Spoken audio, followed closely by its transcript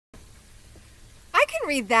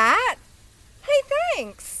read that. Hey,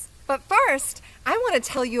 thanks. But first, I want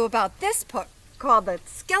to tell you about this book called The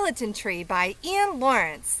Skeleton Tree by Ian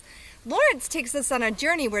Lawrence. Lawrence takes us on a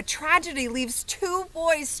journey where tragedy leaves two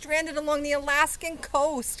boys stranded along the Alaskan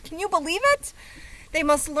coast. Can you believe it? They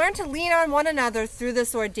must learn to lean on one another through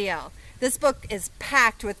this ordeal. This book is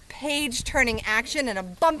packed with page-turning action and a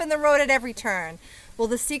bump in the road at every turn. Will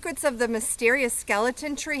the secrets of the mysterious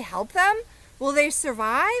skeleton tree help them? Will they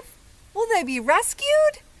survive? Will they be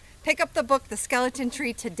rescued? Pick up the book, The Skeleton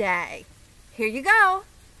Tree, today. Here you go.